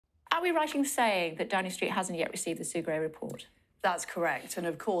Are we right in saying that Downing Street hasn't yet received the Sue Gray report? That's correct. And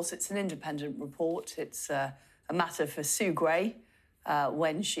of course, it's an independent report. It's a matter for Sue Gray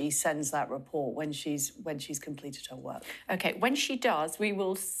when she sends that report, when she's completed her work. OK, when she does, we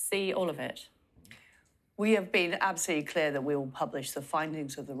will see all of it. We have been absolutely clear that we will publish the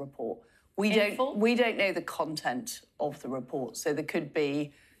findings of the report. We don't know the content of the report. So there could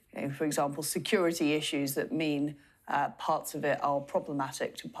be, for example, security issues that mean parts of it are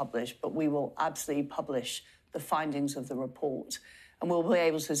problematic to publish, but we will absolutely publish the findings of the report. And we'll be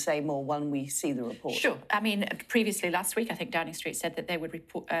able to say more when we see the report. Sure. I mean, previously last week, I think Downing Street said that they would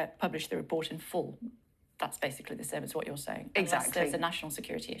publish the report in full. That's basically the same as what you're saying. Exactly. Unless there's a national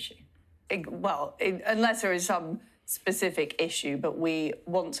security issue. Unless there is some specific issue, but we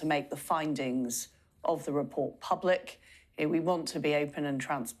want to make the findings of the report public. We want to be open and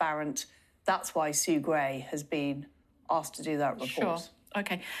transparent. That's why Sue Gray has been asked to do that report. Sure.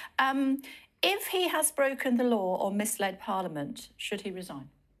 OK. If he has broken the law or misled Parliament, should he resign?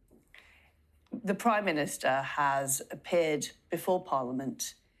 The Prime Minister has appeared before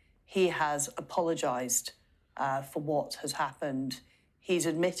Parliament. He has apologised for what has happened. He's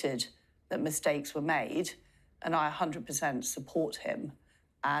admitted that mistakes were made, and I 100% support him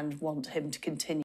and want him to continue